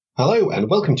Hello and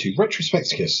welcome to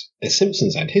Retrospecticus, a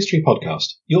Simpsons and History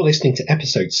podcast. You're listening to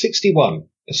episode 61,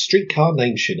 A Streetcar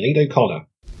Named Sinead O'Connor.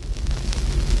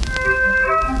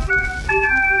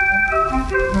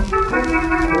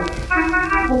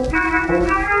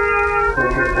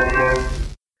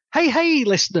 Hey,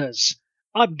 listeners!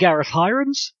 I'm Gareth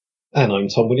Hirons. And I'm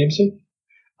Tom Williamson.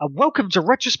 And welcome to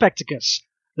Retrospecticus,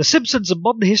 The Simpsons and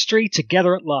Modern History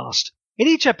Together at Last. In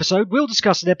each episode, we'll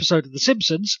discuss an episode of The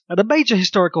Simpsons and a major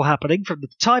historical happening from the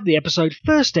time the episode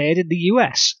first aired in the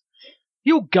US.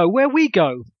 You'll go where we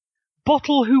go.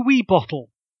 Bottle who we bottle.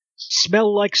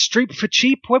 Smell like Streep for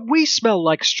cheap when we smell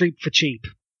like Streep for cheap.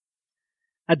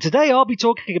 And today I'll be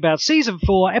talking about Season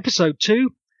 4, Episode 2,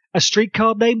 A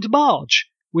Streetcar Named Marge,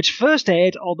 which first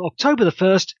aired on October the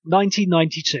 1st,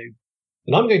 1992.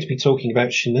 And I'm going to be talking about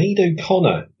Sinead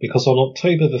O'Connor, because on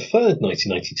October the 3rd,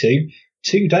 1992,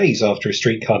 2 days after A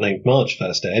Streetcar Named Marge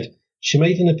first aired, she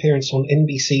made an appearance on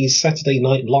NBC's Saturday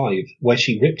Night Live, where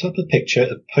she ripped up a picture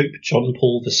of Pope John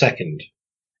Paul II.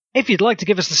 If you'd like to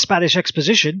give us the Spanish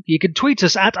exposition, you can tweet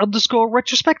us at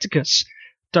 @Retrospecticus.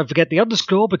 Don't forget the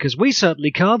underscore because we certainly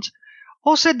can't.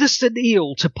 Or send us an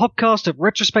email to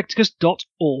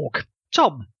podcast@retrospecticus.org.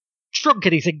 Tom, drunk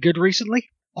anything good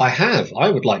recently? I have. I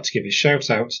would like to give a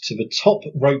shout out to the Top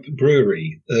Rope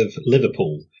Brewery of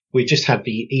Liverpool. We just had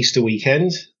the Easter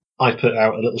weekend. I put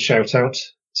out a little shout out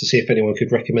to see if anyone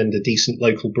could recommend a decent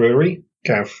local brewery.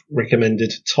 Gav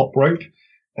recommended Top Rope,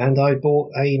 and I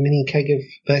bought a mini keg of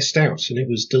their stout, and it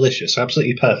was delicious.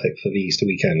 Absolutely perfect for the Easter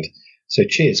weekend. So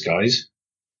cheers, guys.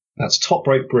 That's Top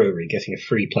Rope Brewery getting a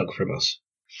free plug from us.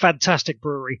 Fantastic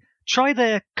brewery. Try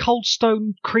their Cold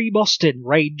Stone Cream Austin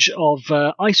range of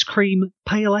ice cream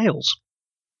pale ales.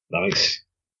 Nice.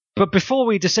 But before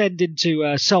we descend into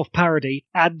self-parody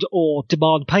and or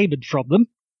demand payment from them,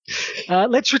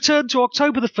 let's return to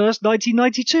October the 1st,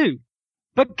 1992.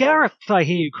 But Gareth, I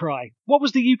hear you cry, what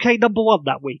was the UK number one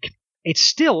that week? It's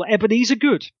still Ebenezer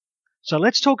Good. So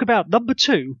let's talk about number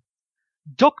 2,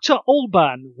 Dr.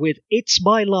 Alban with It's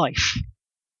My Life.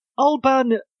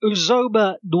 Alban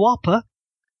Uzoma Nwapa,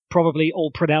 probably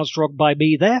all pronounced wrong by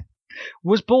me there,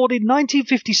 was born in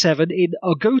 1957 in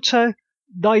Ogota,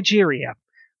 Nigeria,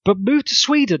 but moved to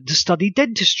Sweden to study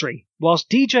dentistry, whilst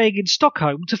DJing in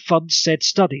Stockholm to fund said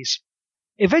studies.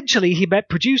 Eventually he met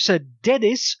producer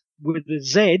Dennis, with the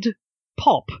Z,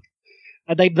 Pop,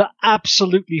 a name that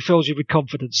absolutely fills you with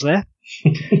confidence there,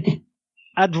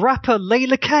 and rapper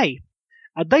Layla K,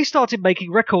 and they started making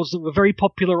records that were very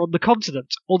popular on the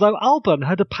continent, although Alban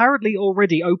had apparently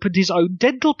already opened his own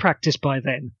dental practice by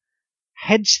then.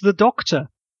 Hence the Doctor.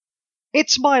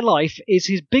 It's My Life is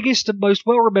his biggest and most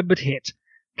well-remembered hit,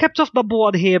 kept off number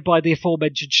 1 here by the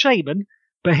aforementioned Shaman,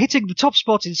 but hitting the top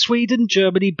spot in Sweden,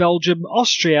 Germany, Belgium,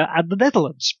 Austria and the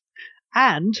Netherlands,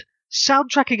 and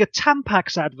soundtracking a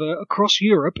Tampax advert across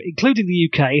Europe, including the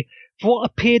UK, for what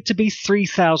appeared to be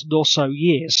 3,000 or so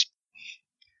years.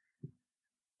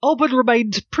 Alban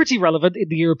remained pretty relevant in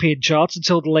the European charts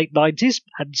until the late 90s,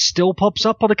 and still pops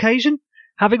up on occasion,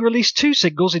 having released 2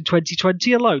 singles in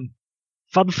 2020 alone.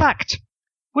 Fun fact,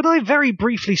 when I very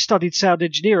briefly studied sound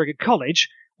engineering at college,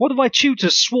 one of my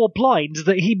tutors swore blind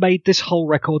that he made this whole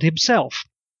record himself.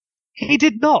 He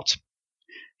did not.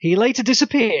 He later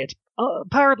disappeared,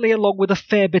 apparently along with a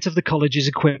fair bit of the college's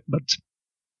equipment.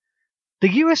 The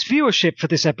US viewership for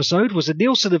this episode was a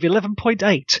Nielsen of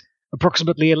 11.8,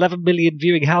 approximately 11 million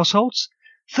viewing households,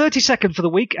 32nd for the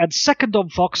week and 2nd on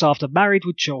Fox after Married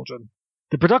with Children.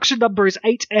 The production number is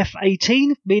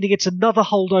 8F18, meaning it's another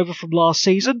holdover from last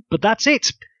season, but that's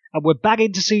it, and we're back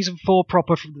into Season 4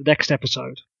 proper from the next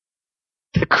episode.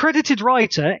 The credited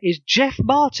writer is Jeff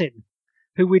Martin,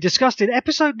 who we discussed in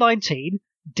episode 19,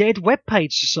 Dead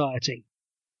Webpage Society.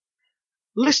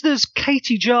 Listeners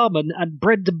Katie Jarman and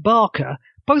Brendan Barker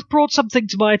both brought something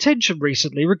to my attention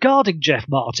recently regarding Jeff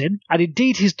Martin, and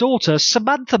indeed his daughter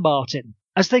Samantha Martin,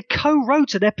 as they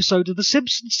co-wrote an episode of The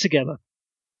Simpsons together.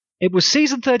 It was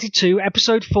Season 32,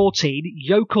 Episode 14,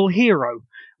 Yokel Hero,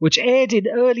 which aired in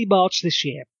early March this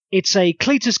year. It's a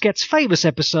Cletus Gets Famous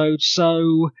episode,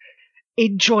 so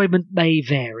enjoyment may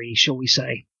vary, shall we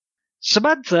say.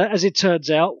 Samantha, as it turns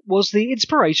out, was the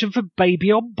inspiration for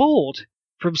Baby on Board,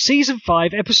 from Season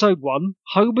 5, Episode 1,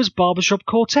 Homer's Barbershop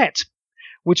Quartet,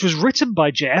 which was written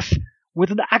by Jeff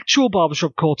with an actual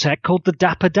barbershop quartet called the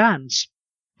Dapper Dans.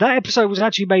 That episode was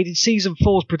actually made in Season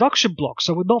 4's production block,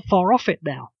 so we're not far off it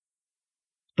now.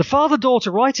 The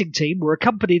father-daughter writing team were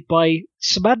accompanied by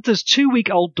Samantha's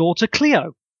 2-week-old daughter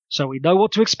Cleo, so we know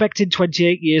what to expect in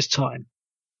 28 years' time.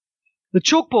 The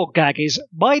chalkboard gag is,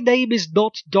 my name is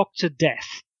not Dr.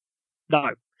 Death.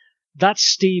 No, that's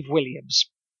Steve Williams.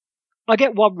 I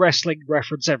get one wrestling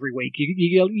reference every week.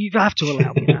 You have to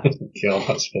allow me that. God,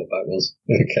 that's what that was.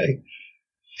 Okay.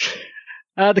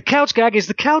 The couch gag is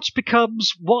the couch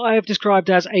becomes what I have described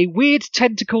as a weird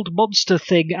tentacled monster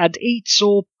thing and eats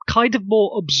or kind of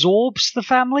more absorbs the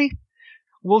family.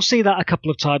 We'll see that a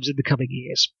couple of times in the coming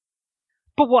years.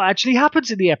 But what actually happens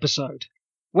in the episode?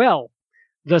 Well,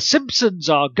 the Simpsons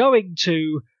are going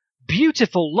to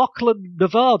beautiful Lachlan,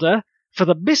 Nevada for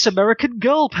the Miss American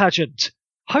Girl pageant,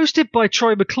 hosted by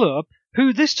Troy McClure,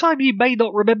 who this time you may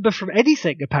not remember from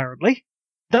anything, apparently.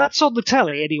 That's on the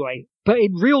telly anyway, but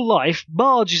in real life,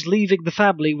 Marge is leaving the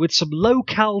family with some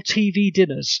low-cal TV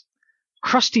dinners.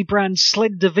 Krusty Brand's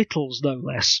Slender Victuals, no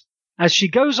less, as she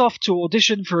goes off to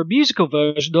audition for a musical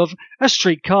version of A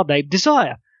Streetcar Named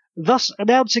Desire, thus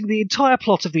announcing the entire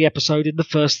plot of the episode in the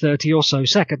first 30 or so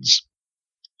seconds.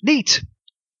 Neat.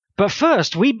 But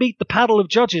first, we meet the panel of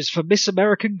judges for Miss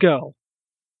American Girl.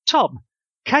 Tom,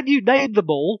 can you name them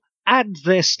all and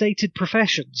their stated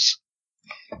professions?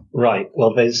 Right,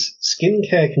 well, there's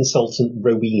skincare consultant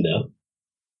Rowena.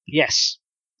 Yes.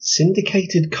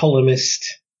 Syndicated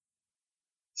columnist,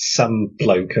 some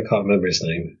bloke, I can't remember his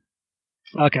name.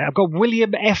 Okay, I've got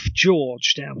William F.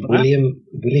 George down for that.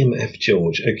 William F.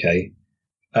 George, okay.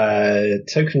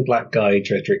 Token black guy,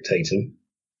 Dredrick Tatum.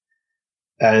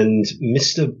 And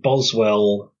Mr.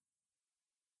 Boswell,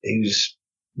 who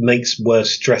makes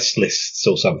worse dress lists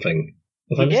or something.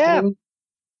 Have I missed him?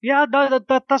 Yeah, no,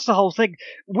 that's the whole thing.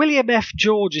 William F.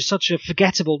 George is such a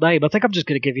forgettable name. I think I'm just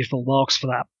going to give you full marks for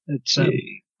that. It's,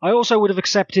 I also would have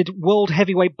accepted World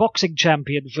Heavyweight Boxing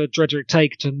Champion for Dredrick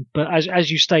Tatum, but as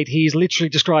you state, he is literally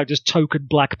described as token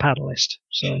black panelist.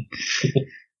 So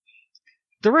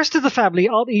the rest of the family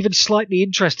aren't even slightly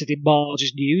interested in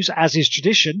Marge's news, as is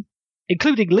tradition,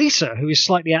 including Lisa, who is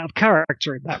slightly out of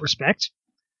character in that respect.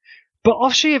 But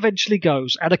off she eventually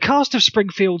goes, and a cast of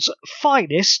Springfield's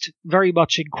finest, very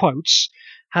much in quotes,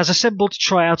 has assembled to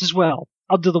try out as well,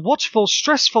 under the watchful,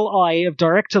 stressful eye of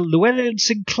director Llewellyn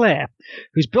Sinclair,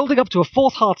 who's building up to a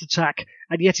fourth heart attack,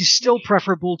 and yet is still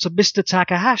preferable to Mr.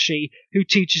 Takahashi, who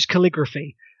teaches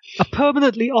calligraphy, a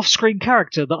permanently off-screen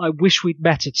character that I wish we'd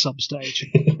met at some stage.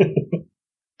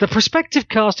 The prospective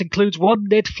cast includes one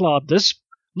Ned Flanders,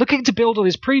 looking to build on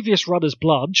his previous run as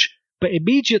Blanche, but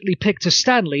immediately picked as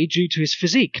Stanley due to his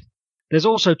physique. There's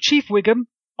also Chief Wiggum,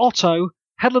 Otto,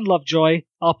 Helen Lovejoy,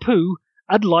 Apu,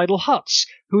 and Lionel Hutz,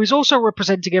 who is also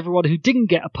representing everyone who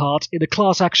didn't get a part in a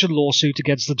class action lawsuit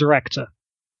against the director.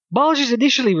 Marge is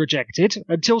initially rejected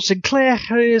until Sinclair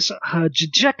hears her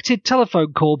dejected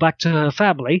telephone call back to her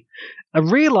family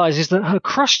and realizes that her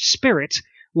crushed spirit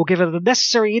will give her the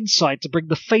necessary insight to bring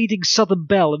the fading southern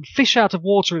belle and fish out of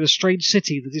water in a strange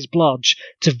city that is Blanche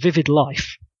to vivid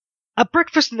life. At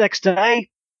breakfast the next day,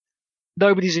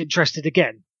 nobody's interested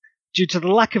again, due to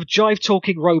the lack of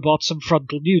jive-talking robots and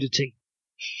frontal nudity.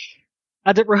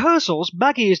 And at rehearsals,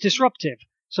 Maggie is disruptive,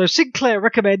 so Sinclair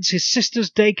recommends his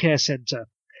sister's daycare centre,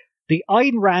 the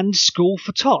Ayn Rand School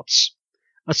for Tots,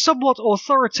 a somewhat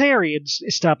authoritarian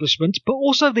establishment, but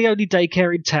also the only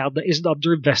daycare in town that isn't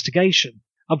under investigation.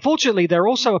 Unfortunately, they're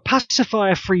also a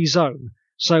pacifier-free zone,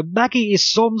 so Maggie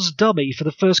is Son's dummy for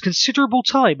the first considerable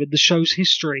time in the show's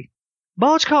history.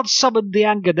 Marge can't summon the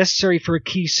anger necessary for a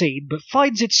key scene, but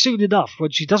finds it soon enough when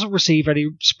she doesn't receive any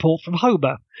support from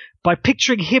Homer, by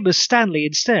picturing him as Stanley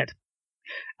instead.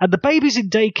 And the babies in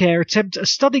daycare attempt a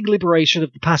stunning liberation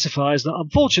of the pacifiers that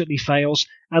unfortunately fails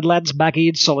and lands Maggie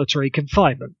in solitary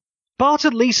confinement. Bart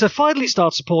and Lisa finally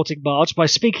start supporting Marge by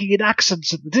speaking in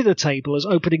accents at the dinner table as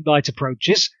opening night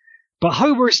approaches, but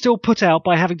Homer is still put out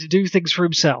by having to do things for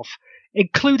himself,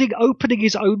 including opening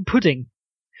his own pudding.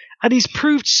 And he's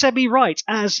proved semi-right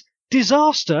as,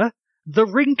 disaster, the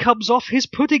ring comes off his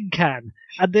pudding can,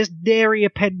 and there's nary a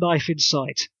penknife in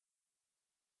sight.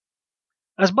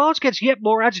 As Marge gets yet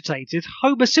more agitated,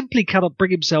 Homer simply cannot bring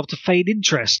himself to feign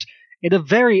interest in a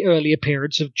very early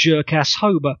appearance of jerk-ass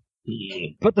Homer.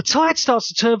 But the tide starts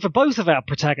to turn for both of our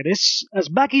protagonists, as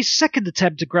Maggie's second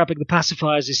attempt at grabbing the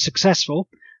pacifiers is successful,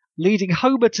 leading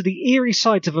Homer to the eerie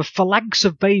sight of a phalanx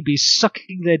of babies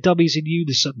sucking their dummies in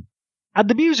unison. And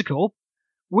the musical,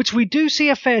 which we do see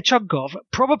a fair chunk of,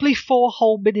 probably 4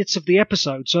 whole minutes of the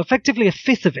episode, so effectively a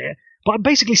fifth of it, but I'm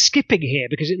basically skipping here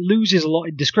because it loses a lot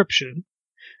in description,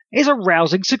 is a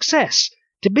rousing success,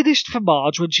 diminished for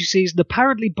Marge when she sees an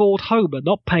apparently bored Homer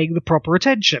not paying the proper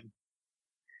attention.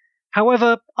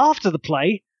 However, after the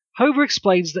play, Homer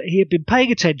explains that he had been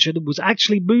paying attention and was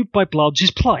actually moved by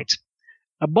Blanche's plight,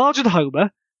 and Marge and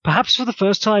Homer, perhaps for the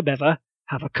first time ever,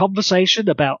 have a conversation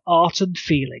about art and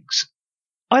feelings.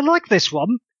 I like this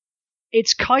one.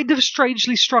 It's kind of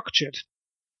strangely structured.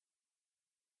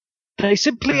 They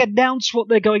simply announce what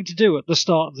they're going to do at the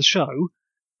start of the show,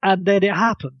 and then it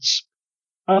happens.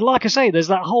 And like I say, there's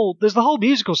the whole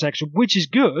musical section, which is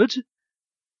good,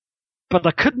 but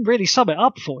I couldn't really sum it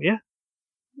up for you.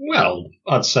 Well,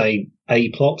 I'd say A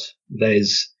plot.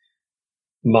 There's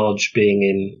Marge being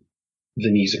in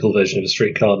the musical version of A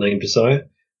Streetcar Named Desire.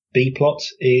 B plot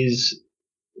is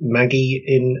Maggie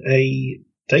in a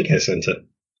daycare centre.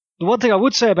 The one thing I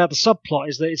would say about the subplot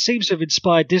is that it seems to have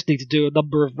inspired Disney to do a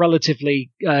number of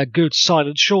relatively good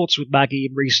silent shorts with Maggie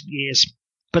in recent years.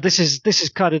 But this is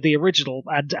kind of the original,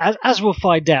 and as we'll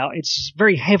find out, it's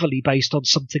very heavily based on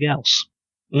something else.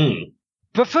 Mm.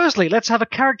 But firstly, let's have a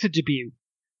character debut.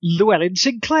 Llewellyn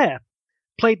Sinclair,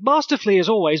 played masterfully as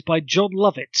always by Jon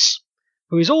Lovitz,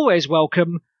 who is always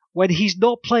welcome when he's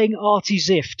not playing Artie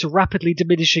Ziff to rapidly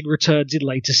diminishing returns in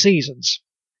later seasons.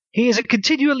 He is a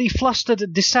continually flustered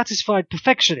and dissatisfied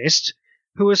perfectionist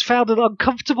who has found an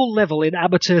uncomfortable level in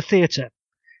amateur theatre,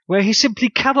 where he simply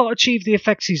cannot achieve the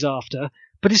effects he's after,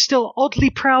 but is still oddly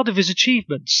proud of his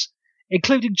achievements,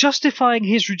 including justifying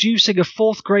his reducing a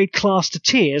fourth-grade class to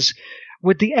tears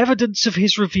with the evidence of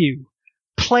his review.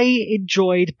 Play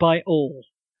enjoyed by all.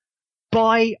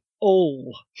 By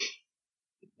all.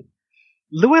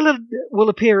 Llewellyn will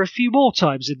appear a few more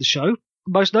times in the show,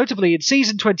 most notably in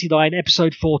Season 29,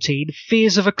 Episode 14,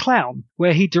 Fears of a Clown,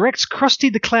 where he directs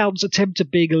Krusty the Clown's attempt at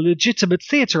being a legitimate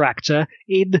theatre actor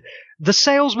in The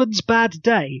Salesman's Bad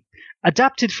Day,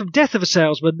 adapted from Death of a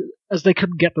Salesman as they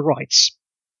couldn't get the rights.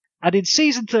 And in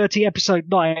Season 30, Episode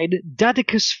 9,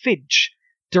 Dadicus Finch,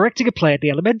 directing a play at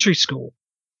the elementary school.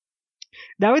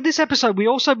 Now, in this episode, we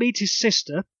also meet his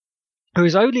sister, who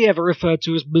is only ever referred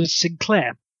to as Ms.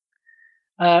 Sinclair.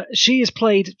 She is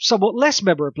played somewhat less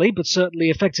memorably, but certainly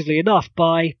effectively enough,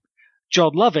 by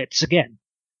Jon Lovitz again.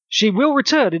 She will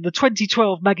return in the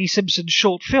 2012 Maggie Simpson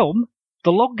short film,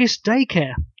 The Longest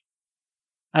Daycare.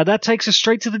 And that takes us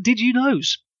straight to the Did You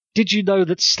Knows. Did you know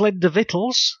that Slender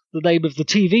Victuals, the name of the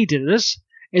TV dinners,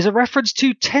 is a reference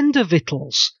to Tender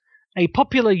Victuals, a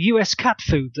popular US cat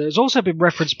food that has also been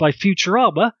referenced by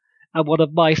Futurama and one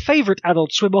of my favourite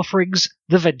Adult Swim offerings,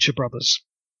 The Venture Brothers.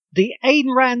 The Ayn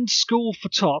Rand School for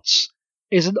Tots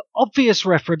is an obvious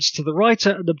reference to the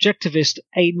writer and objectivist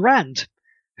Ayn Rand,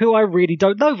 who I really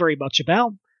don't know very much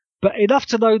about, but enough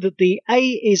to know that the A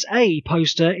is A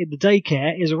poster in the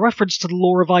daycare is a reference to the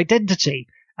law of identity,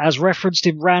 as referenced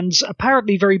in Rand's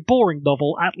apparently very boring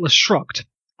novel Atlas Shrugged,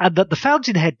 and that the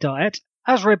Fountainhead diet,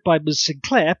 as read by Ms.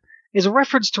 Sinclair, is a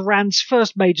reference to Rand's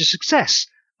first major success,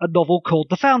 a novel called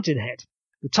The Fountainhead.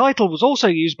 The title was also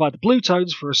used by the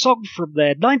Bluetones for a song from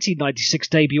their 1996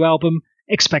 debut album,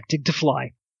 Expecting to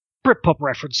Fly. Britpop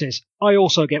references. I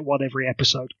also get one every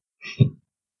episode.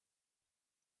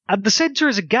 And the centre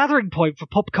is a gathering point for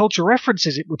pop culture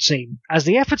references, it would seem, as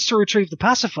the efforts to retrieve the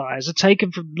pacifiers are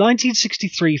taken from the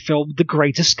 1963 film The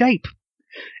Great Escape,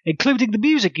 including the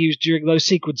music used during those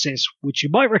sequences, which you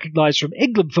might recognise from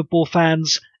England football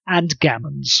fans and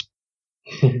gammons.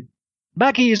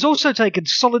 Maggie is also taken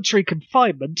to solitary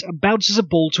confinement and bounces a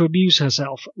ball to amuse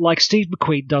herself, like Steve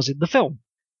McQueen does in the film.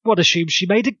 One assumes she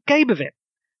made a game of it,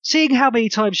 seeing how many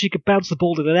times she could bounce the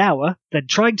ball in an hour, then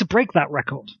trying to break that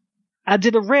record. And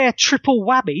in a rare triple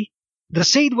whammy, the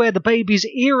scene where the babies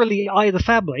eerily eye the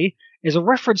family is a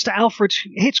reference to Alfred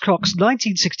Hitchcock's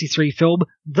 1963 film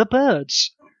The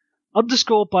Birds,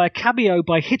 underscored by a cameo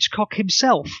by Hitchcock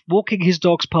himself walking his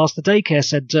dogs past the daycare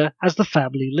centre as the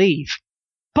family leave.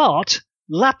 Bart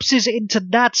lapses into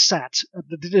Nadsat at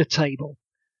the dinner table,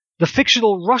 the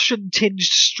fictional Russian-tinged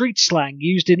street slang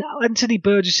used in Anthony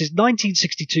Burgess's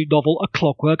 1962 novel A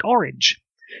Clockwork Orange,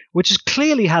 which has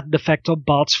clearly had an effect on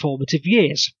Bart's formative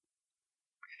years.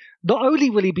 Not only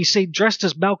will he be seen dressed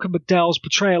as Malcolm McDowell's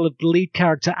portrayal of the lead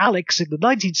character Alex in the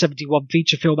 1971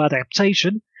 feature film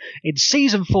adaptation, in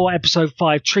Season 4, Episode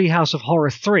 5, Treehouse of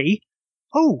Horror 3.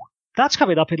 Oh, that's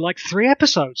coming up in like 3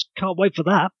 episodes. Can't wait for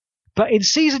that. But in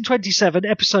Season 27,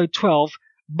 Episode 12,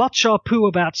 Much Are Poo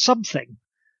About Something,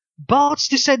 Bart's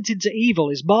descent into evil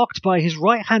is marked by his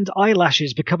right-hand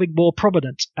eyelashes becoming more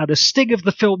prominent and a sting of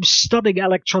the film's stunning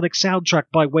electronic soundtrack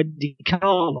by Wendy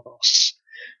Carlos,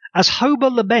 as Homer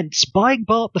laments buying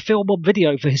Bart the film on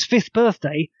video for his 5th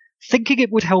birthday, thinking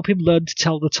it would help him learn to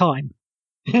tell the time.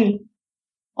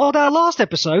 On our last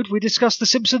episode, we discussed The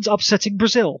Simpsons upsetting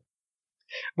Brazil.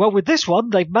 Well, with this one,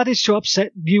 they've managed to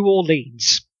upset New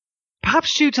Orleans.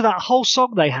 Perhaps due to that whole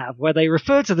song they have, where they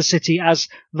refer to the city as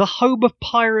the home of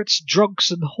pirates, drunks,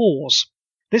 and whores.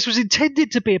 This was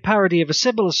intended to be a parody of a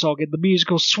similar song in the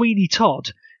musical Sweeney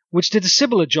Todd, which did a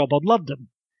similar job on London.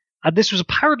 And this was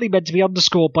apparently meant to be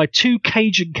underscored by 2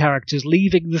 Cajun characters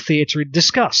leaving the theatre in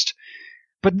disgust,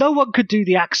 but no one could do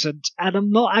the accent, and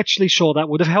I'm not actually sure that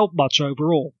would have helped much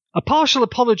overall. A partial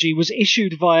apology was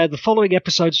issued via the following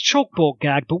episode's chalkboard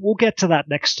gag, but we'll get to that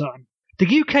next time.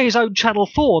 The UK's own Channel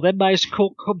 4 then managed to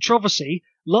cause controversy,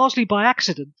 largely by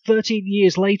accident, 13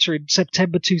 years later in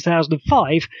September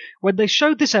 2005, when they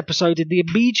showed this episode in the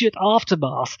immediate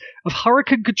aftermath of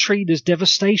Hurricane Katrina's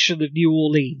devastation of New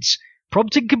Orleans,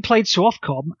 prompting complaints to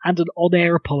Ofcom and an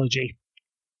on-air apology.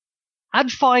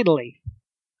 And finally,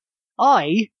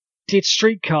 I did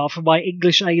Streetcar for my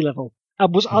English A-level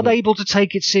and was unable to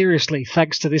take it seriously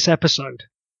thanks to this episode.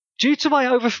 Due to my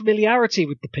overfamiliarity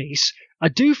with the piece, I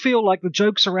do feel like the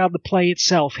jokes around the play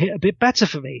itself hit a bit better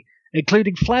for me,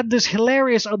 including Flanders'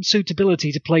 hilarious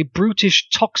unsuitability to play brutish,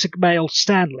 toxic male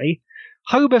Stanley,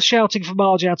 Homer shouting for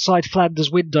Marge outside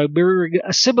Flanders' window mirroring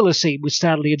a similar scene with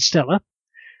Stanley and Stella,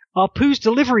 Apu's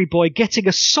delivery boy getting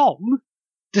a song,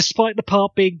 despite the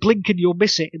part being Blink and You'll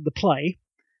Miss It in the play,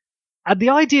 and the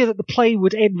idea that the play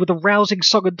would end with a rousing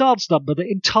song and dance number that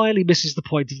entirely misses the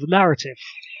point of the narrative.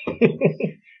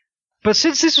 But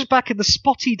since this was back in the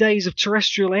spotty days of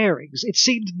terrestrial airings, it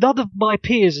seemed none of my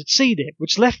peers had seen it,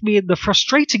 which left me in the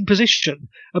frustrating position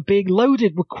of being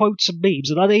loaded with quotes and memes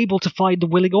and unable to find a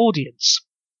willing audience.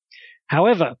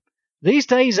 However, these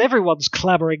days everyone's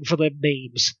clamouring for their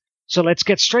memes, so let's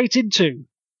get straight into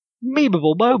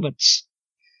memeable moments.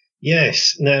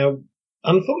 Yes, now,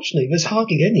 unfortunately, there's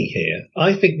hardly any here.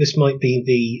 I think this might be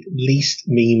the least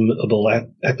memeable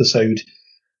episode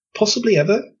possibly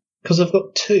ever, because I've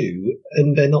got two,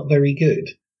 and they're not very good.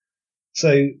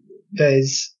 So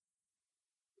there's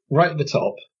right at the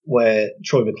top, where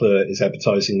Troy McClure is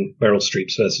advertising Meryl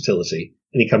Streep's versatility,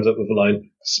 and he comes up with the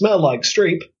line, "Smell like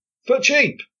Streep, for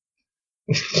cheap,"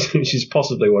 which is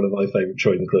possibly one of my favourite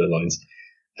Troy McClure lines.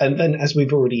 And then, as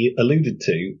we've already alluded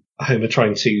to, Homer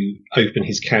trying to open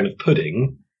his can of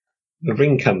pudding, the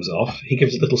ring comes off, he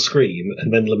gives a little scream,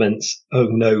 and then laments, "Oh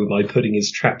no, my pudding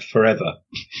is trapped forever."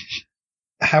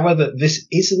 However, this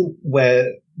isn't where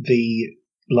the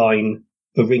line,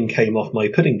 "the ring came off my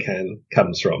pudding can,"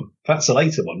 comes from. That's a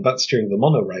later one. That's during the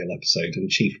monorail episode, and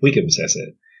Chief Wiggum says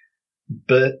it.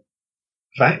 But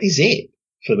that is it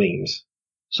for memes.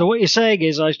 So what you're saying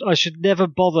is I should never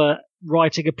bother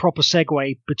writing a proper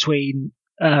segue between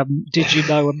Did You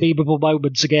Know and memeable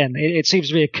moments again. It seems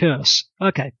to be a curse.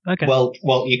 Okay. Well,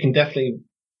 you can definitely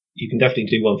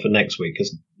do one for next week,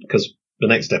 because the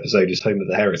next episode is Homer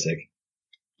the Heretic.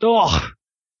 Oh,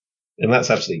 and that's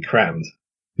absolutely crammed.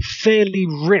 Fairly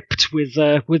ripped with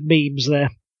memes there.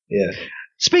 Yeah.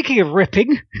 Speaking of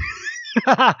ripping,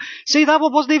 see, that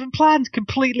one wasn't even planned.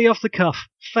 Completely off the cuff.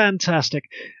 Fantastic.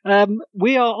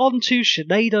 We are on to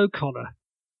Sinead O'Connor.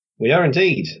 We are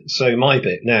indeed. So my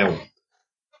bit now.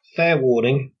 Fair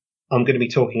warning, I'm going to be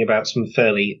talking about some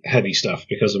fairly heavy stuff,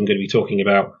 because I'm going to be talking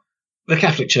about the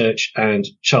Catholic Church and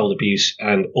child abuse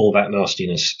and all that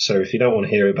nastiness. So if you don't want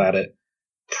to hear about it,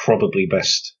 probably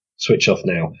best switch off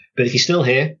now. But if you're still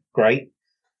here, great.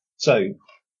 So,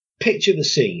 picture the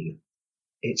scene.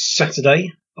 It's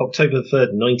Saturday, October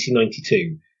 3rd,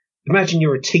 1992. Imagine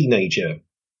you're a teenager,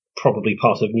 probably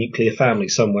part of a nuclear family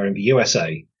somewhere in the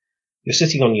USA. You're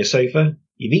sitting on your sofa,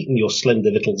 you've eaten your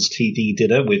Slender Vittles TV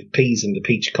dinner with peas and the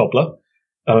peach cobbler.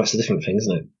 Oh, that's a different thing,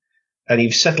 isn't it? And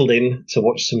you've settled in to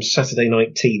watch some Saturday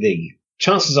night TV.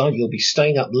 Chances are you'll be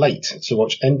staying up late to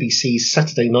watch NBC's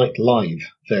Saturday Night Live,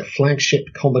 their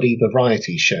flagship comedy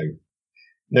variety show.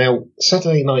 Now,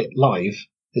 Saturday Night Live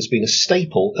has been a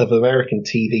staple of American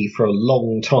TV for a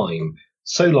long time,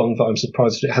 so long that I'm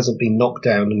surprised it hasn't been knocked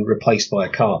down and replaced by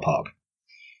a car park.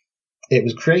 It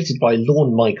was created by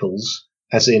Lorne Michaels,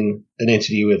 as in an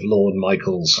interview with Lorne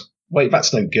Michaels. Wait,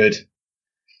 that's no good.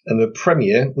 And the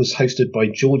premiere was hosted by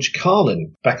George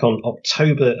Carlin back on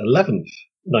October 11th,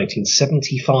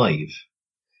 1975.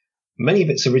 Many of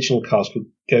its original cast would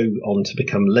go on to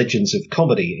become legends of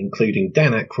comedy, including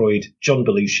Dan Aykroyd, John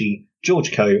Belushi,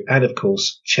 George Coe, and of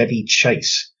course, Chevy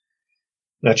Chase.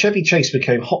 Now, Chevy Chase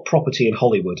became hot property in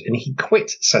Hollywood, and he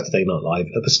quit Saturday Night Live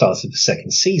at the start of the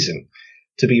second season,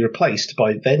 to be replaced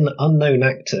by then unknown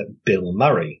actor Bill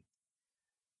Murray.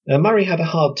 Now, Murray had a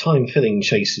hard time filling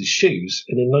Chase's shoes,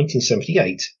 and in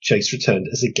 1978, Chase returned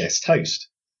as a guest host.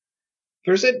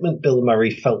 The resentment Bill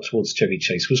Murray felt towards Chevy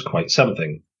Chase was quite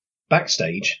something.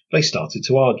 Backstage, they started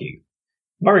to argue.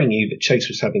 Murray knew that Chase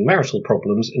was having marital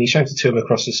problems, and he shouted to him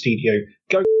across the studio,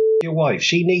 "Go your wife,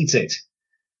 she needs it."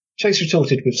 Chase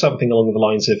retorted with something along the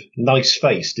lines of, "Nice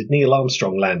face, did Neil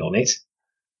Armstrong land on it?"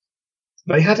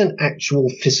 They had an actual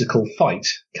physical fight,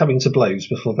 coming to blows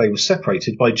before they were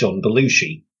separated by John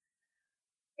Belushi.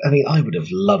 I mean, I would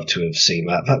have loved to have seen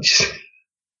that.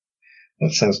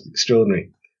 That sounds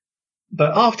extraordinary.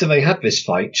 But after they had this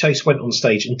fight, Chase went on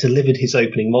stage and delivered his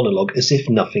opening monologue as if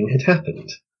nothing had happened.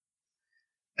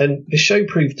 And the show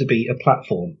proved to be a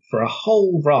platform for a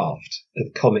whole raft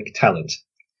of comic talent.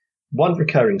 One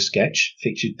recurring sketch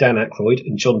featured Dan Aykroyd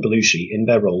and John Belushi in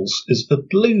their roles as the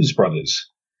Blues Brothers.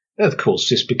 And of course,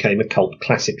 this became a cult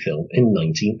classic film in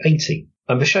 1980.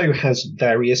 And the show has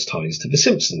various ties to The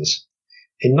Simpsons.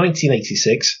 In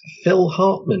 1986, Phil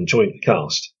Hartman joined the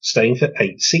cast, staying for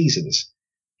 8 seasons.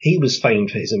 He was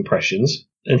famed for his impressions,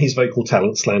 and his vocal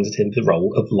talents landed him the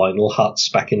role of Lionel Hutz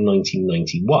back in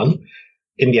 1991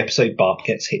 in the episode Bart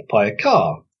Gets Hit by a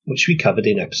Car, which we covered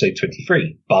in episode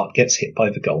 23, Bart Gets Hit by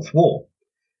the Gulf War.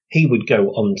 He would go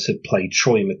on to play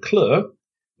Troy McClure,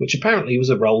 which apparently was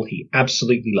a role he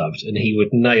absolutely loved, and he would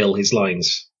nail his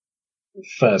lines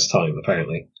first time,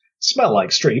 apparently. Smell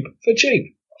like Streep for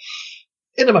cheap.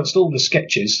 In amongst all the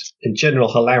sketches and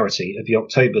general hilarity of the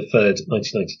October 3rd,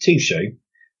 1992 show,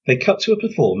 they cut to a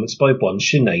performance by one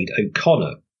Sinead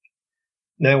O'Connor.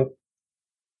 Now,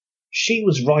 she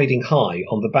was riding high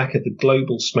on the back of the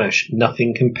global smash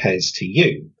Nothing Compares to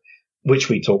You, which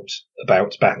we talked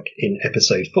about back in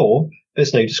episode 4,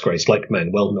 There's No Disgrace Like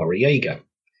Manuel Noriega.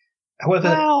 However,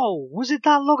 wow, was it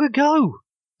that long ago?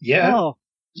 Yeah. Oh,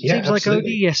 seems like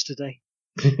only yesterday.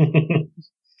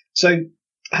 So,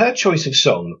 her choice of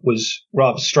song was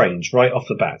rather strange right off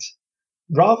the bat.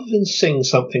 Rather than sing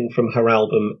something from her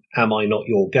album Am I Not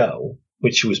Your Girl,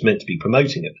 which she was meant to be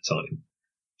promoting at the time,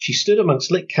 she stood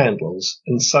amongst lit candles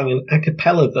and sung an a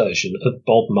cappella version of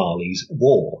Bob Marley's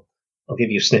War. I'll give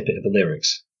you a snippet of the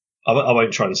lyrics. I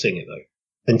won't try and sing it,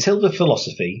 though. Until the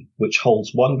philosophy, which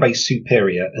holds one race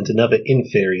superior and another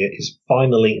inferior, is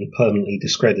finally and permanently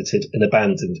discredited and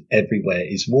abandoned, everywhere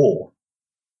is war.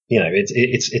 You know,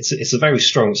 it's a very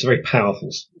strong, it's a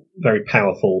very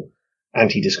powerful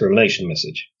anti-discrimination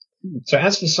message. So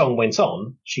as the song went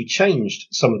on, she changed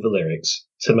some of the lyrics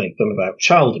to make them about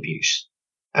child abuse.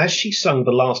 As she sung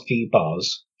the last few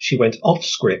bars, she went off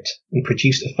script and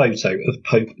produced a photo of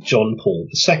Pope John Paul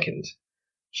II.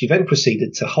 She then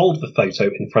proceeded to hold the photo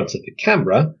in front of the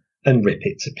camera and rip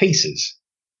it to pieces.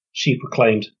 She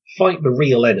proclaimed, "Fight the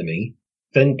real enemy,"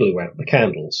 then blew out the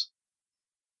candles.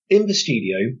 In the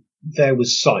studio, there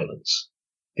was silence.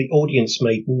 The audience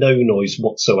made no noise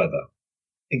whatsoever.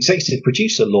 Executive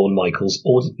producer Lorne Michaels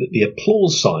ordered that the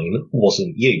applause sign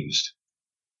wasn't used.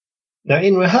 Now,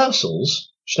 in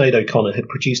rehearsals, Sinead O'Connor had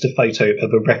produced a photo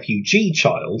of a refugee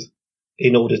child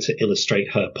in order to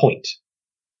illustrate her point.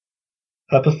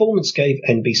 Her performance gave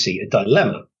NBC a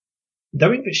dilemma.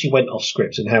 Knowing that she went off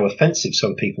script and how offensive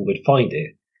some people would find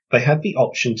it, they had the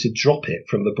option to drop it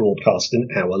from the broadcast an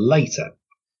hour later.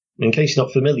 In case you're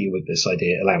not familiar with this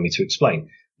idea, allow me to explain.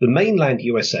 The mainland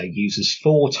USA uses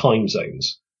 4 time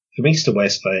zones, from east to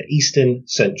west via Eastern,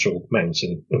 Central,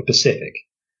 Mountain, and Pacific.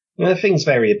 Now, things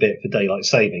vary a bit for daylight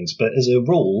savings, but as a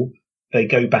rule, they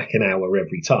go back an hour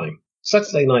every time.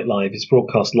 Saturday Night Live is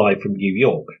broadcast live from New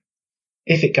York.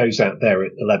 If it goes out there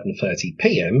at 11:30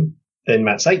 p.m., then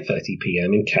that's 8:30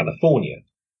 p.m. in California.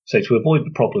 So to avoid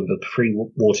the problem of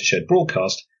pre-watershed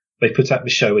broadcast, they put out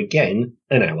the show again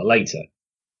an hour later.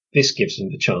 This gives them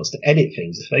the chance to edit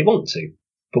things if they want to.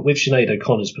 But with Sinead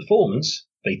O'Connor's performance,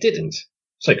 they didn't.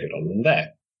 So good on them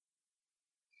there.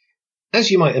 As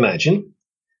you might imagine,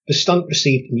 the stunt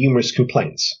received numerous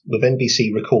complaints, with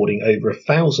NBC recording over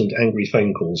 1,000 angry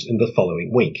phone calls in the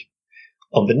following week.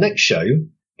 On the next show,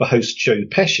 the host Joe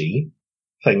Pesci,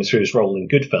 famous for his role in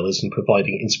Goodfellas and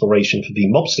providing inspiration for the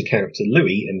mobster character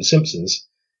Louis in The Simpsons,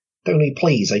 "Tony,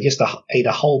 please, I just ate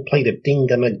a whole plate of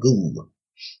dingamagoo."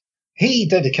 He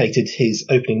dedicated his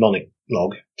opening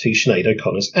monologue to Sinead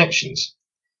O'Connor's actions.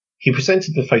 He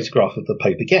presented the photograph of the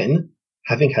Pope again,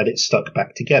 having had it stuck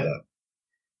back together.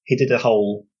 He did a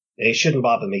whole, "it shouldn't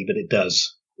bother me, but it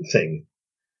does" thing.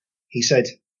 He said,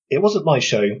 "It wasn't my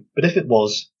show, but if it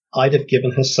was, I'd have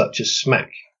given her such a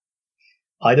smack.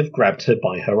 I'd have grabbed her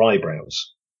by her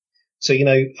eyebrows." So,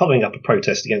 following up a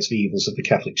protest against the evils of the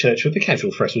Catholic Church with a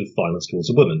casual threat of violence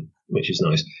towards a woman, which is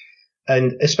nice.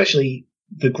 And especially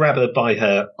the grab her by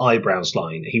her eyebrows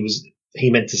line. He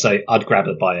meant to say, "I'd grab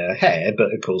her by her hair,"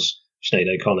 but of course,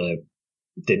 Sinead O'Connor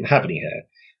didn't have any hair.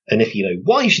 And if you know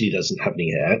why she doesn't have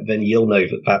any hair, then you'll know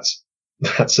that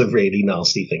that's a really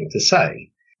nasty thing to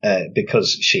say,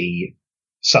 because she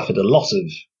suffered a lot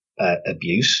of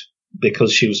abuse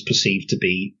because she was perceived to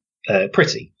be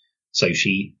pretty. So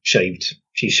she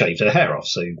shaved her hair off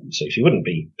so she wouldn't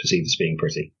be perceived as being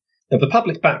pretty. And the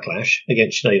public backlash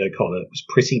against Sinead O'Connor was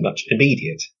pretty much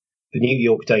immediate. The New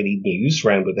York Daily News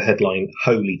ran with the headline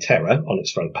 "Holy Terror" on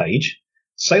its front page.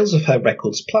 Sales of her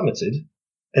records plummeted,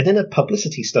 and in a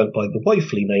publicity stunt by the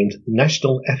woefully named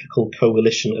National Ethical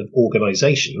Coalition of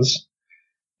Organisations,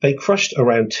 they crushed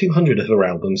around 200 of her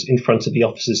albums in front of the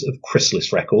offices of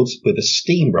Chrysalis Records with a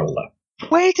steamroller.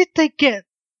 Where did they get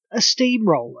a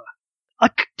steamroller? I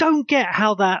don't get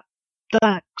how that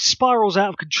spirals out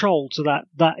of control to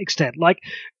that extent. Like,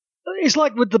 it's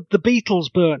like with the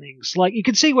Beatles burnings. Like, you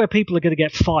can see where people are going to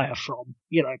get fire from.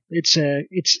 You know, it's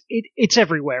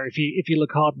everywhere if you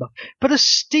look hard enough. But a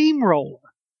steamroller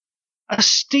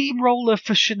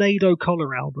for Sinead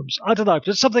O'Connor albums. I don't know.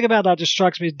 But something about that just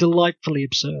strikes me as delightfully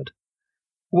absurd.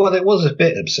 Well, it was a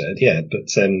bit absurd, yeah, but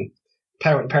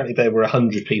apparently there were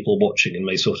 100 people watching and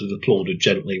they sort of applauded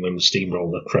gently when the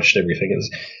steamroller crushed everything. It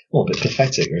was a bit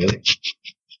pathetic, really.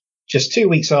 Just 2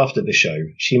 weeks after the show,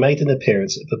 she made an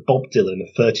appearance at the Bob Dylan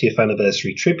 30th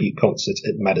anniversary tribute concert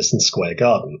at Madison Square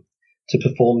Garden to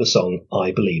perform the song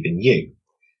I Believe in You.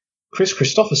 Chris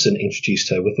Christopherson introduced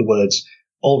her with the words,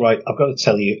 "All right, I've got to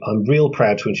tell you, I'm real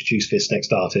proud to introduce this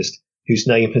next artist, whose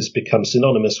name has become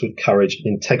synonymous with courage and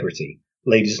integrity.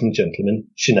 Ladies and gentlemen,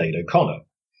 Sinead O'Connor."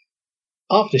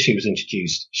 After she was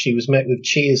introduced, she was met with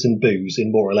cheers and boos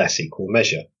in more or less equal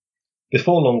measure.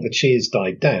 Before long, the cheers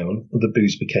died down and the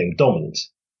boos became dominant.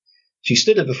 She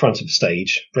stood at the front of the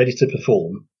stage, ready to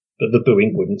perform, but the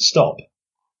booing wouldn't stop.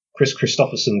 Chris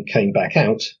Christopherson came back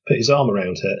out, put his arm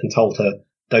around her and told her,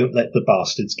 "Don't let the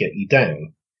bastards get you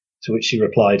down," to which she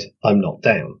replied, "I'm not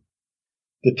down."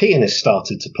 The pianist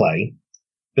started to play,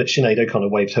 but Sinead O'Connor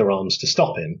waved her arms to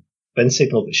stop him, then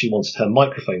signalled that she wanted her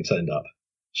microphone turned up.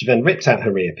 She then ripped out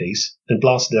her earpiece and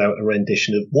blasted out a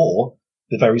rendition of War,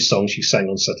 the very song she sang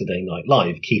on Saturday Night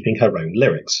Live, keeping her own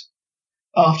lyrics.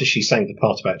 After she sang the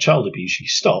part about child abuse, she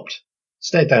stopped,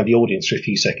 stared down the audience for a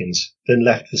few seconds, then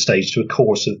left the stage to a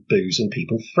chorus of boos and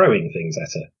people throwing things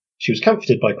at her. She was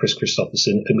comforted by Chris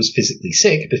Christopherson and was physically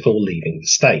sick before leaving the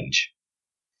stage.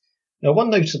 Now, one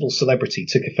notable celebrity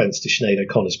took offence to Sinead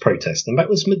O'Connor's protest, and that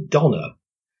was Madonna.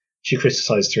 She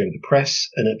criticised her in the press,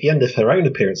 and at the end of her own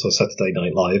appearance on Saturday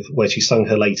Night Live, where she sung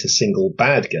her latest single,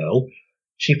 Bad Girl,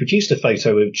 she produced a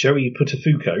photo of Joey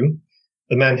Buttafuoco,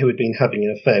 a man who had been having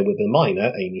an affair with a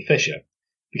minor, Amy Fisher.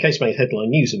 The case made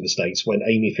headline news in the States when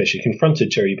Amy Fisher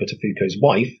confronted Joey Buttafuoco's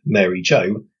wife, Mary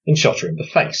Jo, and shot her in the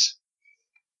face.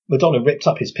 Madonna ripped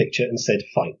up his picture and said,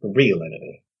 "Fight the real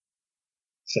enemy."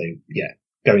 So, yeah,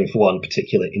 going for one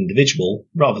particular individual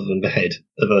rather than the head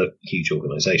of a huge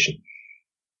organisation.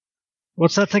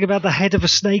 What's that thing about the head of a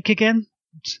snake again?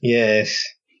 Yes.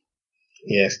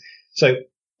 So,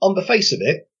 on the face of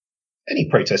it, any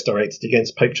protest directed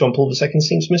against Pope John Paul II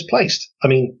seems misplaced. I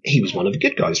mean, he was one of the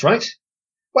good guys, right?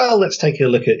 Well, let's take a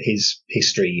look at his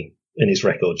history and his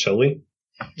record, shall we?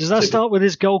 Does that start with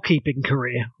his goalkeeping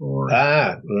career? Or...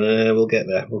 We'll get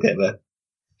there.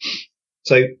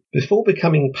 So, before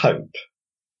becoming Pope,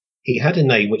 he had a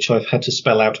name which I've had to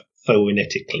spell out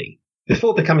phonetically.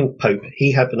 Before becoming Pope,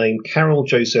 he had the name Karol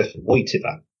Joseph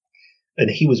Wojtyła, and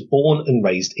he was born and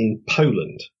raised in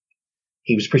Poland.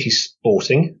 He was pretty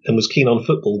sporting and was keen on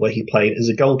football, where he played as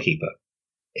a goalkeeper.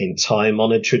 In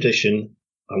time-honoured tradition,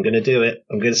 I'm going to do it.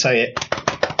 I'm going to say it.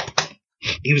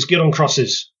 He was good on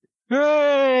crosses.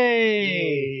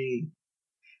 Hooray!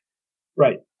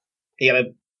 Right. He had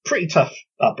a pretty tough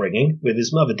upbringing, with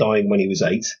his mother dying when he was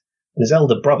 8, and his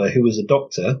elder brother, who was a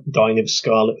doctor, dying of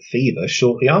scarlet fever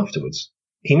shortly afterwards.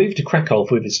 He moved to Krakow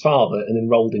with his father and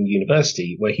enrolled in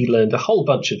university, where he learned a whole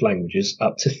bunch of languages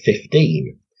up to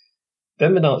 15.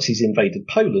 Then the Nazis invaded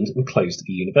Poland and closed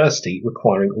the university,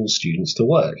 requiring all students to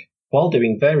work. While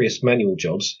doing various manual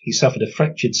jobs, he suffered a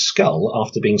fractured skull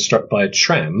after being struck by a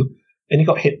tram, and he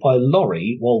got hit by a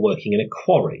lorry while working in a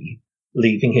quarry,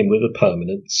 leaving him with a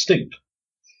permanent stoop.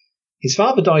 His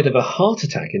father died of a heart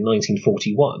attack in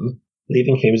 1941,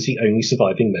 leaving him as the only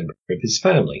surviving member of his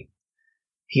family.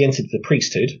 He entered the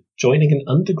priesthood, joining an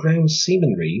underground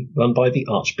seminary run by the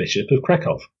Archbishop of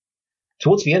Krakow.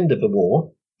 Towards the end of the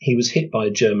war, he was hit by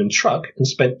a German truck and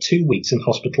spent 2 weeks in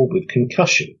hospital with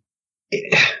concussion.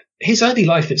 His early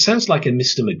life, it sounds like a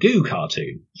Mr. Magoo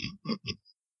cartoon.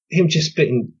 Him just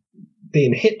being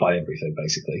hit by everything,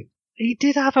 basically. He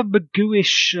did have a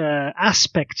Magooish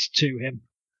aspect to him.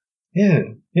 Yeah.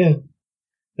 There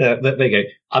you go.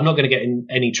 I'm not going to get in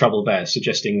any trouble there,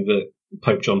 suggesting that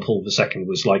Pope John Paul II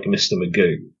was like Mr.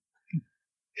 Magoo.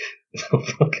 I'll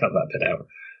cut that bit out.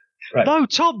 Right. No,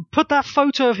 Tom, put that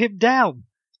photo of him down.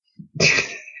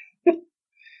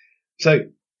 So,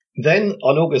 then,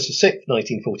 on August 6,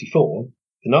 1944,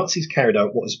 the Nazis carried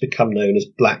out what has become known as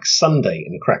Black Sunday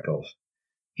in Krakow.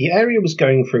 The area was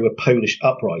going through a Polish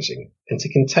uprising, and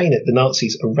to contain it, the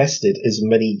Nazis arrested as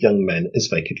many young men as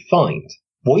they could find.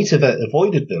 Wojtyła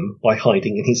avoided them by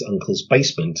hiding in his uncle's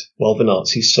basement while the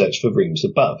Nazis searched for rooms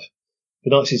above.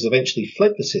 The Nazis eventually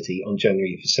fled the city on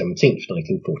January 17,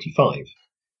 1945.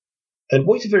 And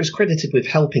Wojtyła is credited with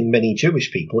helping many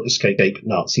Jewish people escape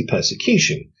Nazi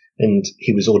persecution, and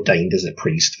he was ordained as a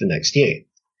priest the next year.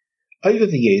 Over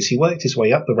the years, he worked his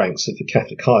way up the ranks of the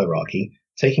Catholic hierarchy,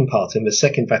 taking part in the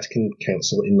Second Vatican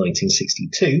Council in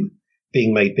 1962,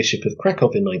 being made Bishop of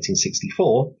Krakow in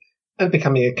 1964, and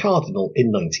becoming a cardinal in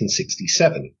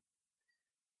 1967.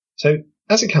 So,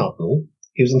 as a cardinal,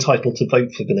 he was entitled to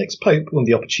vote for the next pope when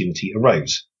the opportunity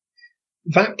arose.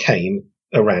 That came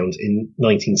around in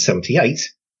 1978,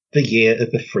 the year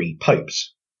of the three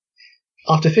popes.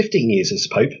 After 15 years as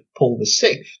pope, Paul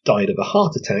VI died of a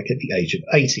heart attack at the age of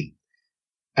 80.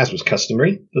 As was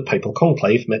customary, the papal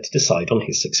conclave met to decide on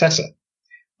his successor.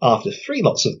 After 3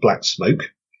 lots of black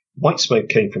smoke, white smoke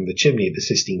came from the chimney of the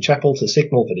Sistine Chapel to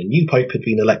signal that a new pope had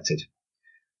been elected.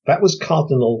 That was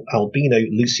Cardinal Albino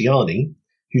Luciani,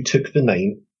 who took the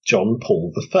name John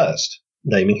Paul I,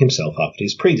 naming himself after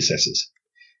his predecessors.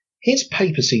 His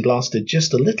papacy lasted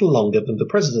just a little longer than the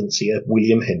presidency of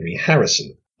William Henry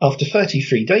Harrison. After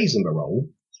 33 days in the role,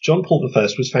 John Paul I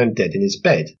was found dead in his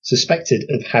bed, suspected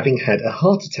of having had a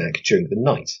heart attack during the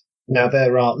night. Now,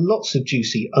 there are lots of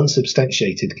juicy,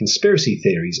 unsubstantiated conspiracy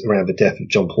theories around the death of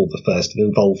John Paul I that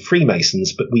involve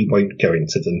Freemasons, but we won't go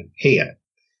into them here.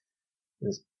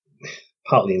 It's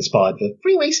partly inspired the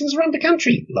Freemasons run the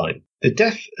country line. The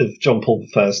death of John Paul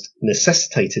I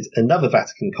necessitated another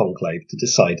Vatican conclave to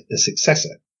decide a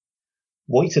successor.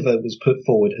 Wojtyła was put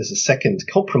forward as a second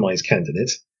compromise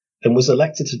candidate and was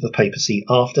elected to the papacy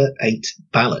after 8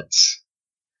 ballots.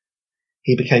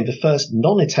 He became the first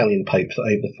non-Italian pope for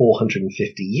over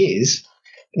 450 years,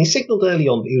 and he signalled early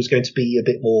on that he was going to be a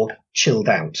bit more chilled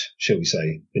out, shall we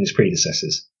say, than his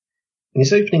predecessors. In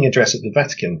his opening address at the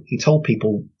Vatican, he told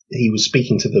people he was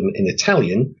speaking to them in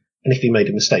Italian, and if he made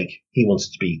a mistake, he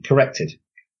wanted to be corrected.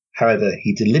 However,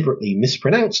 he deliberately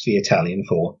mispronounced the Italian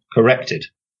for corrected.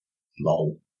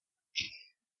 Lol.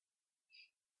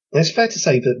 It's fair to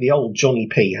say that the old Johnny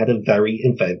P had a very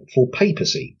eventful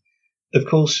papacy. Of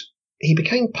course, he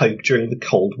became pope during the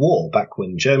Cold War, back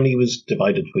when Germany was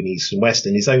divided between East and West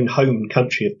and his own home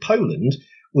country of Poland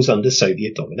was under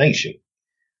Soviet domination.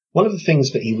 One of the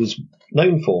things that he was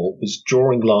known for was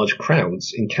drawing large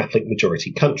crowds in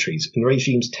Catholic-majority countries, and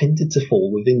regimes tended to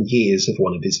fall within years of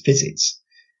one of his visits.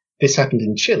 This happened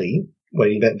in Chile, where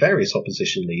he met various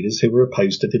opposition leaders who were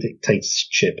opposed to the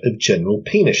dictatorship of General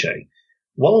Pinochet.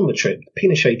 While on the trip,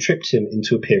 Pinochet tripped him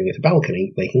into appearing at a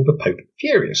balcony, making the Pope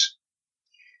furious.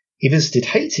 He visited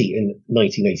Haiti in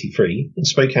 1983 and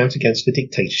spoke out against the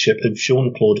dictatorship of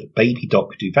Jean-Claude Baby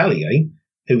Doc Duvalier,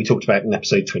 who we talked about in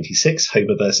episode 26,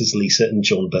 Homer versus Lisa and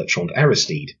John Bertrand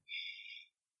Aristide.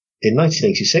 In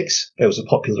 1986, there was a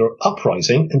popular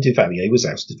uprising and Duvalier was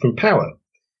ousted from power.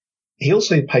 He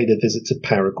also paid a visit to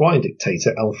Paraguayan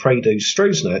dictator Alfredo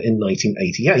Stroessner in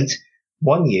 1988,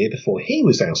 1 year before he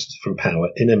was ousted from power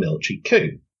in a military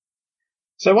coup.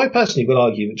 So I personally would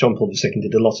argue that John Paul II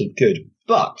did a lot of good,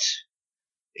 but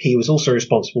he was also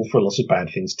responsible for a lot of bad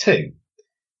things too.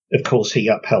 Of course, he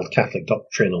upheld Catholic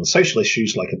doctrine on social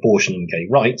issues like abortion and gay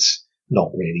rights,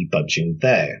 not really budging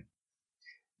there.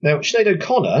 Now, Sinead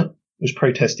O'Connor was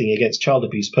protesting against child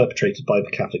abuse perpetrated by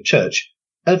the Catholic Church,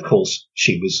 and of course,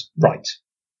 she was right.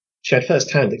 She had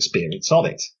first-hand experience of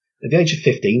it. At the age of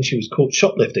 15, she was caught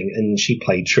shoplifting and she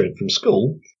played truant from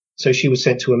school, so she was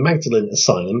sent to a Magdalene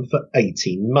asylum for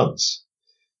 18 months.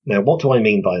 Now, what do I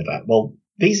mean by that? Well,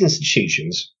 these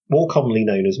institutions, more commonly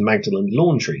known as Magdalene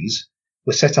laundries,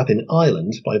 were set up in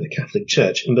Ireland by the Catholic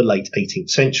Church in the late 18th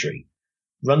century.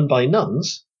 Run by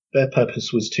nuns, their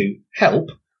purpose was to help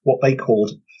what they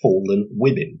called fallen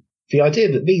women. The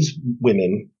idea that these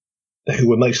women, who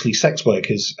were mostly sex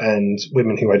workers and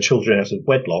women who had children out of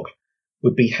wedlock,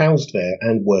 would be housed there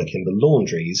and work in the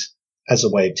laundries as a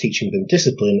way of teaching them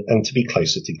discipline and to be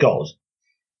closer to God.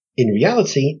 In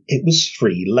reality, it was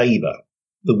free labour.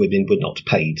 The women were not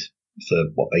paid for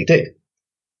what they did.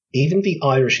 Even the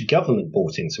Irish government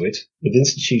bought into it, with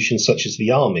institutions such as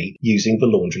the army using the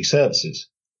laundry services.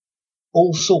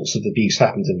 All sorts of abuse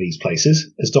happened in these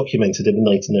places, as documented in the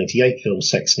 1998 film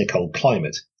Sex, Nicole,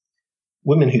 Climate.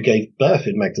 Women who gave birth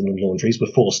in Magdalene laundries were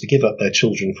forced to give up their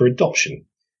children for adoption.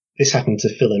 This happened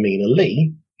to Philomena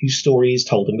Lee, whose story is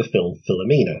told in the film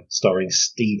Philomena, starring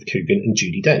Steve Coogan and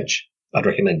Judi Dench. I'd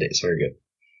recommend it, it's very good.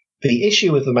 The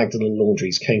issue of the Magdalene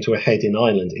laundries came to a head in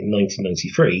Ireland in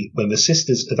 1993 when the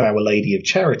Sisters of Our Lady of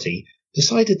Charity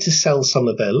decided to sell some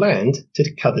of their land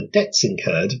to cover debts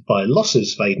incurred by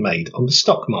losses they'd made on the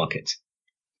stock market.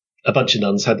 A bunch of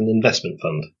nuns had an investment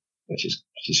fund. which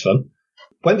is fun.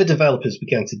 When the developers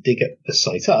began to dig the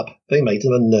site up, they made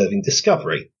an unnerving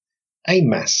discovery: a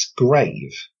mass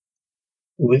grave.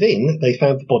 Within, they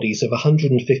found the bodies of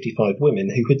 155 women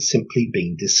who had simply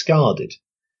been discarded.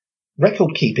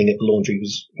 Record keeping at the laundry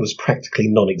was practically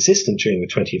non-existent during the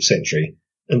 20th century,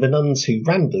 and the nuns who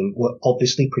ran them were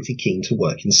obviously pretty keen to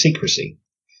work in secrecy.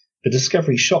 The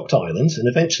discovery shocked Ireland, and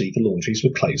eventually the laundries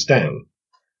were closed down.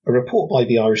 A report by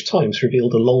the Irish Times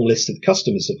revealed a long list of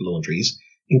customers of the laundries,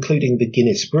 including the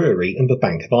Guinness Brewery and the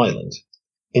Bank of Ireland.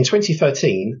 In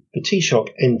 2013, the Taoiseach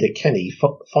Enda Kenny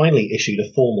finally issued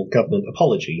a formal government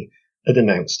apology and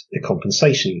announced a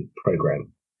compensation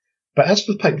programme. But as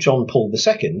for Pope John Paul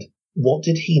II, what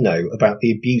did he know about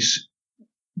the abuse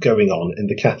going on in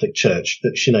the Catholic Church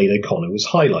that Sinead O'Connor was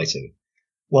highlighting?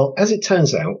 Well, as it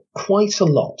turns out, quite a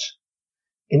lot.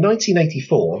 In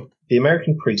 1984, the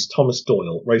American priest Thomas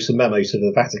Doyle wrote a memo to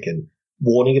the Vatican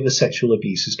warning of the sexual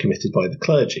abuses committed by the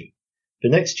clergy. The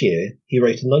next year, he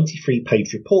wrote a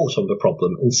 93-page report on the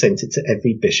problem and sent it to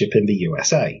every bishop in the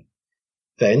USA.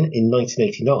 Then, in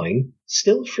 1989,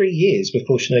 still 3 years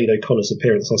before Sinead O'Connor's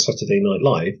appearance on Saturday Night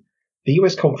Live, the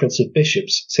US Conference of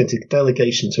Bishops sent a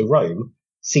delegation to Rome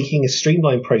seeking a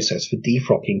streamlined process for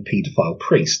defrocking paedophile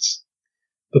priests.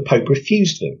 The Pope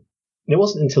refused them, and it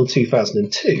wasn't until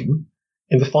 2002,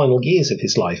 in the final years of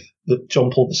his life, that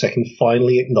John Paul II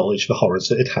finally acknowledged the horrors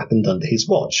that had happened under his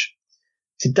watch.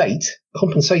 To date,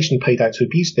 compensation paid out to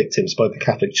abuse victims by the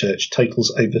Catholic Church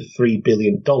totals over $3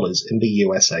 billion in the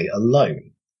USA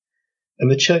alone.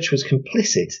 And the Church was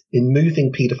complicit in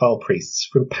moving paedophile priests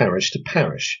from parish to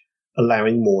parish,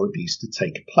 allowing more abuse to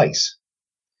take place.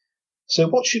 So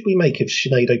what should we make of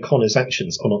Sinead O'Connor's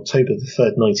actions on October the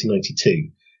 3rd,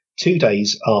 1992, 2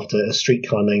 days after A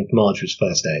Streetcar Named Marge was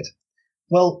first aired?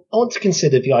 Well, I want to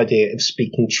consider the idea of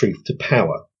speaking truth to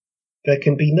power. There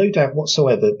can be no doubt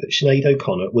whatsoever that Sinead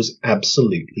O'Connor was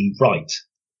absolutely right.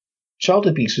 Child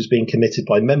abuse was being committed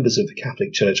by members of the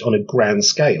Catholic Church on a grand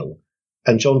scale,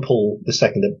 and John Paul II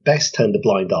at best turned a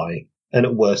blind eye, and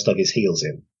at worst dug his heels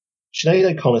in. Sinead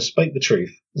O'Connor spoke the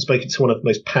truth and spoke it to one of the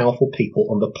most powerful people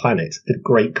on the planet at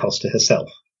great cost to herself.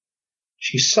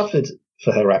 She suffered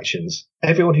for her actions.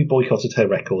 Everyone who boycotted her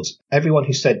records, everyone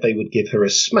who said they would give her a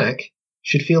smack,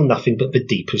 should feel nothing but the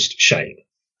deepest shame.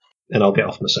 And I'll get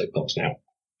off my soapbox now.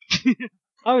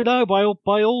 Oh no, by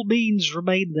all means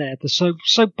remain there. The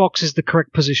soapbox is the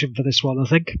correct position for this one, I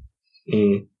think.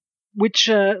 Which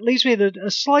leaves me in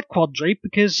a slight quandary,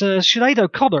 because Sinead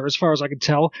O'Connor, as far as I can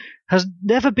tell, has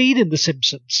never been in The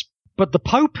Simpsons. But the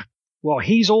Pope, well,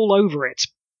 he's all over it.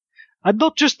 And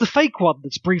not just the fake one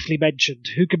that's briefly mentioned,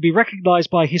 who can be recognised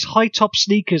by his high-top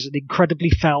sneakers and incredibly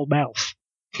foul mouth.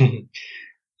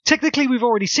 Technically, we've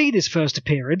already seen his first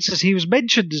appearance, as he was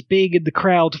mentioned as being in the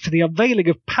crowd for the unveiling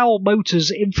of Powell Motors'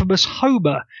 infamous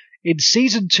Homer in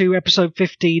Season 2, Episode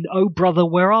 15, Oh Brother,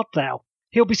 Where Art Thou?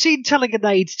 He'll be seen telling an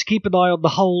aide to keep an eye on the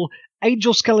whole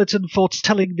Angel Skeleton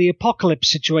foretelling the apocalypse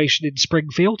situation in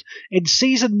Springfield in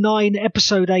Season 9,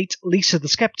 Episode 8, Lisa the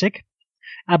Skeptic,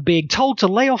 and being told to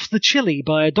lay off the chili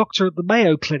by a doctor at the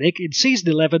Mayo Clinic in Season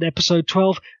 11, Episode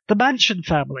 12, The Mansion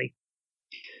Family.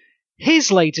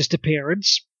 His latest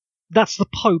appearance, that's the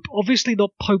Pope, obviously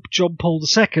not Pope John Paul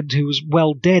II, who was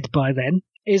well dead by then,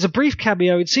 is a brief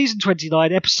cameo in Season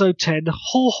 29, Episode 10,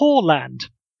 Haw Haw Land,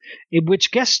 in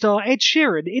which guest star Ed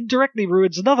Sheeran indirectly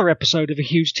ruins another episode of a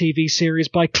huge TV series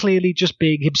by clearly just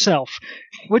being himself,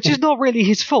 which is not really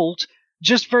his fault,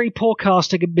 just very poor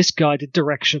casting and misguided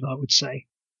direction, I would say.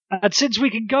 And since we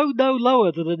can go no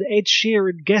lower than an Ed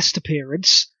Sheeran guest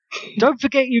appearance, don't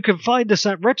forget you can find us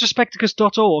at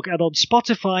retrospecticus.org and on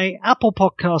Spotify, Apple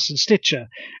Podcasts and Stitcher,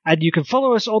 and you can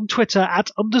follow us on Twitter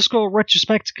at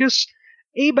 _retrospecticus,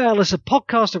 email us at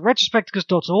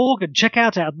podcast@retrospecticus.org, and check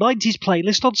out our 90s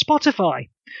playlist on Spotify.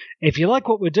 If you like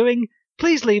what we're doing,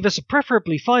 please leave us a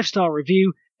preferably 5-star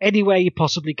review anywhere you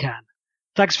possibly can.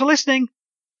 Thanks for listening.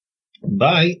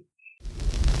 Bye.